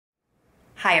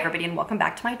Hi everybody and welcome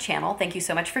back to my channel. Thank you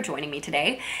so much for joining me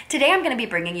today. Today I'm going to be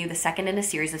bringing you the second in a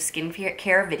series of skincare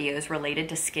videos related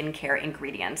to skincare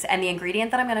ingredients. And the ingredient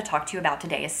that I'm going to talk to you about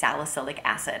today is salicylic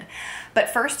acid. But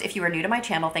first, if you are new to my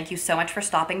channel, thank you so much for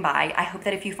stopping by. I hope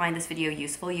that if you find this video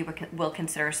useful, you will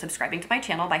consider subscribing to my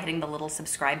channel by hitting the little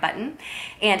subscribe button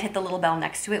and hit the little bell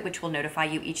next to it, which will notify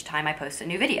you each time I post a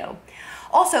new video.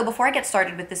 Also, before I get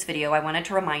started with this video, I wanted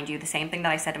to remind you the same thing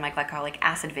that I said in my glycolic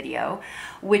acid video,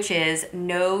 which is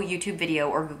no YouTube video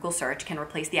or Google search can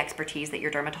replace the expertise that your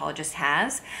dermatologist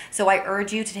has. So I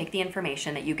urge you to take the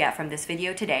information that you get from this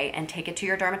video today and take it to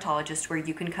your dermatologist where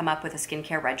you can come up with a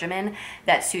skincare regimen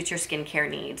that suits your skincare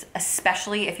needs,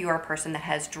 especially if you are a person that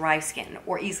has dry skin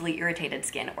or easily irritated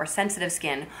skin or sensitive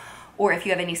skin, or if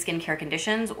you have any skincare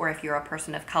conditions, or if you're a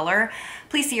person of color.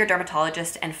 Please see your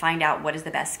dermatologist and find out what is the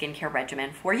best skincare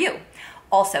regimen for you.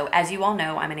 Also, as you all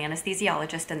know, I'm an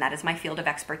anesthesiologist and that is my field of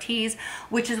expertise,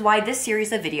 which is why this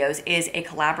series of videos is a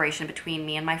collaboration between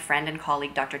me and my friend and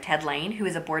colleague, Dr. Ted Lane, who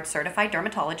is a board-certified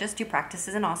dermatologist who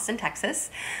practices in Austin, Texas.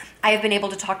 I have been able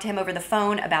to talk to him over the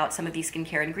phone about some of these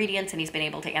skincare ingredients, and he's been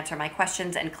able to answer my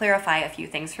questions and clarify a few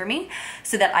things for me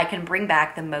so that I can bring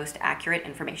back the most accurate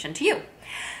information to you.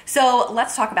 So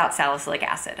let's talk about salicylic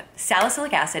acid.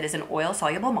 Salicylic acid is an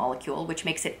oil-soluble molecule, which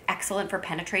makes it excellent for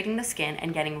penetrating the skin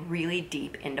and getting really deep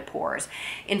into pores.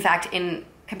 In fact, in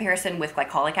comparison with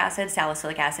glycolic acid,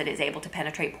 salicylic acid is able to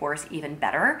penetrate pores even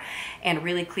better and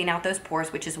really clean out those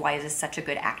pores, which is why it is such a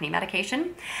good acne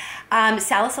medication.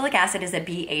 Salicylic acid is a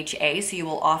BHA, so you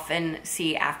will often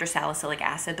see after salicylic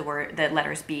acid the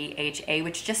letters BHA,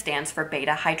 which just stands for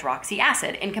beta hydroxy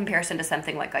acid, in comparison to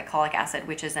something like glycolic acid,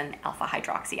 which is an alpha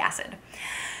hydroxy acid.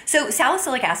 So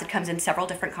salicylic acid comes in several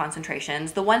different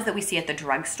concentrations. The ones that we see at the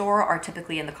drugstore are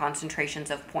typically in the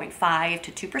concentrations of 0.5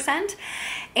 to 2%.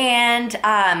 And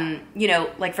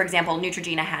like for example,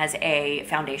 Neutrogena has a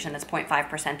foundation that's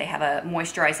 0.5%. They have a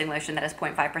moisturizing lotion that has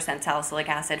 0.5% salicylic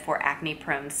acid for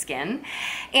acne-prone skin.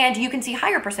 And you can see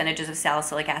higher percentages of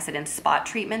salicylic acid in spot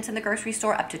treatments in the grocery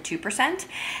store, up to 2%.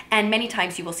 And many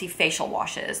times you will see facial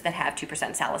washes that have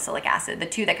 2% salicylic acid. The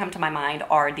two that come to my mind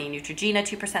are the Neutrogena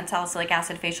 2% salicylic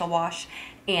acid facial wash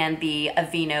and the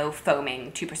Aveeno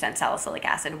foaming 2% salicylic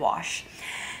acid wash.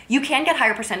 You can get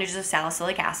higher percentages of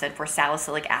salicylic acid for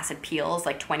salicylic acid peels,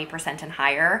 like 20% and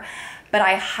higher, but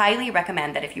I highly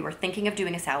recommend that if you are thinking of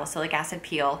doing a salicylic acid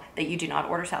peel, that you do not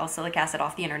order salicylic acid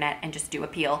off the internet and just do a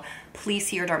peel. Please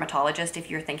see your dermatologist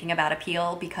if you're thinking about a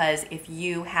peel, because if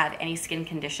you have any skin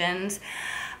conditions,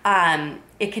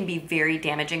 it can be very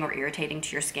damaging or irritating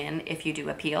to your skin if you do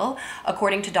a peel.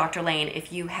 According to Dr. Lane,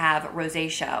 if you have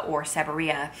rosacea or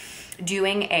seborrhea,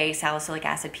 doing a salicylic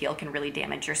acid peel can really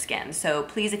damage your skin. So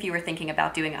please, if you were thinking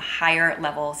about doing a higher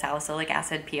level salicylic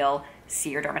acid peel, see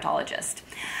your dermatologist.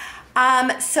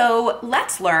 So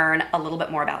let's learn a little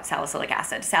bit more about salicylic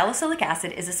acid. Salicylic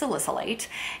acid is a salicylate,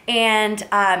 and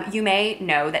you may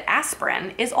know that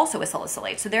aspirin is also a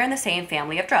salicylate. So they're in the same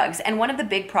family of drugs. And one of the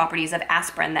big properties of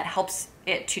aspirin that helps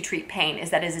it to treat pain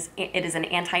is that it is an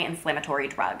anti-inflammatory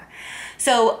drug.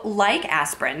 So like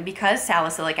aspirin, because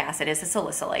salicylic acid is a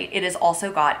salicylate, it has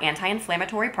also got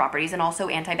anti-inflammatory properties and also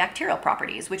antibacterial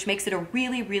properties, which makes it a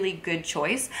really, really good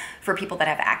choice for people that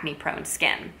have acne-prone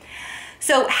skin.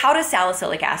 So how does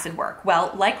salicylic acid work?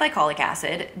 Well, like glycolic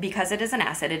acid, because it is an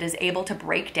acid, it is able to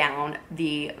break down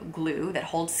the glue that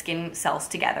holds skin cells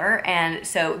together. And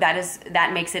so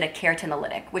that makes it a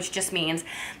keratinolytic, which just means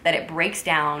that it breaks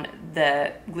down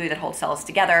the glue that holds cells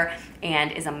together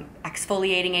and is an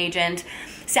exfoliating agent.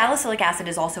 Salicylic acid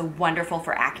is also wonderful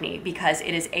for acne because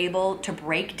it is able to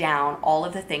break down all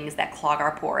of the things that clog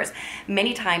our pores.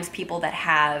 Many times people that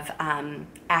have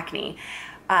acne,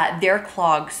 their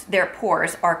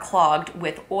pores are clogged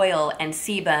with oil and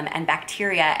sebum and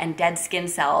bacteria and dead skin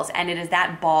cells, and it is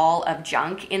that ball of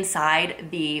junk inside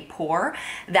the pore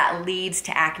that leads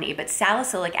to acne. But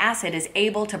salicylic acid is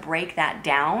able to break that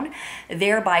down,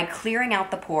 thereby clearing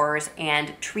out the pores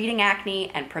and treating acne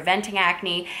and preventing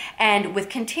acne. And with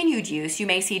continued use, you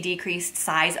may see decreased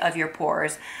size of your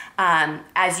pores,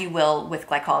 as you will with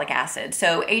glycolic acid.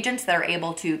 So agents that are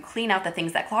able to clean out the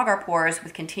things that clog our pores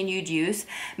with continued use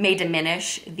may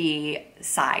diminish the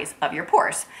size of your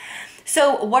pores.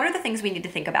 So what are the things we need to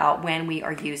think about when we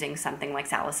are using something like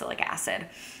salicylic acid?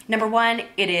 Number one,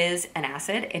 it is an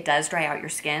acid. It does dry out your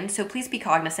skin. So please be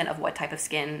cognizant of what type of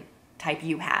skin type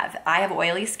you have. I have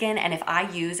oily skin, and if I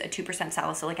use a 2%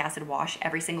 salicylic acid wash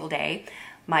every single day,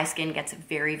 my skin gets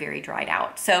very, very dried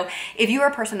out. So if you are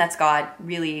a person that's got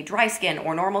really dry skin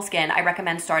or normal skin, I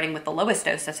recommend starting with the lowest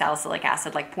dose of salicylic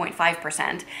acid, like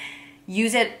 0.5%.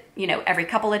 Use it, every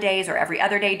couple of days or every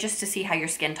other day just to see how your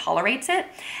skin tolerates it.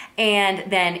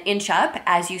 And then inch up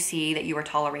as you see that you are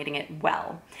tolerating it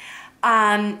well.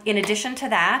 In addition to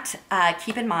that,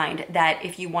 keep in mind that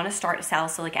if you want to start a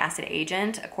salicylic acid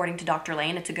agent, according to Dr.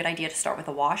 Lane, it's a good idea to start with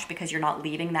a wash because you're not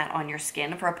leaving that on your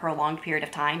skin for a prolonged period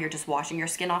of time. You're just washing your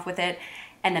skin off with it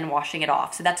and then washing it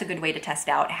off. So that's a good way to test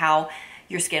out how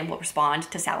your skin will respond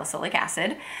to salicylic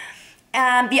acid.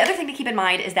 The other thing to keep in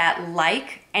mind is that,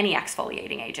 like any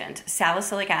exfoliating agent,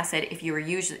 salicylic acid, if you are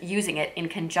using it in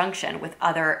conjunction with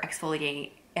other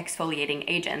exfoliating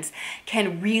agents,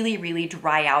 can really, really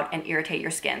dry out and irritate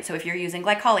your skin. So if you're using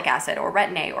glycolic acid or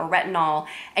retin-A or retinol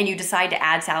and you decide to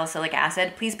add salicylic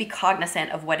acid, please be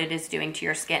cognizant of what it is doing to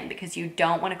your skin because you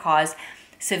don't want to cause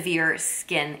severe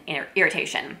skin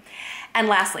irritation. And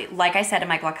lastly, like I said in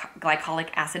my glycolic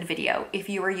acid video, if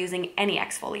you are using any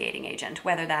exfoliating agent,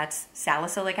 whether that's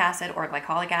salicylic acid or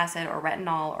glycolic acid or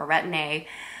retinol or retin-A,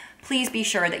 please be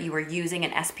sure that you are using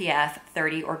an SPF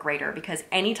 30 or greater because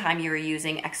anytime you are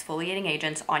using exfoliating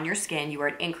agents on your skin, you are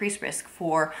at increased risk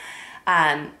for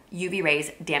UV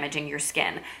rays damaging your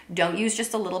skin. Don't use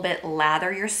just a little bit.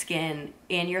 Lather your skin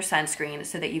in your sunscreen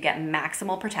so that you get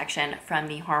maximal protection from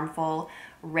the harmful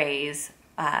rays,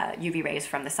 UV rays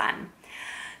from the sun.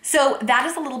 So that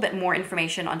is a little bit more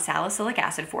information on salicylic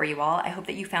acid for you all. I hope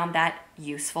that you found that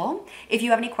useful. If you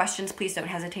have any questions, please don't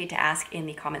hesitate to ask in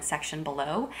the comment section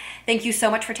below. Thank you so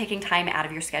much for taking time out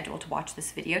of your schedule to watch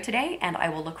this video today, and I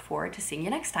will look forward to seeing you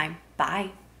next time.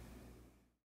 Bye.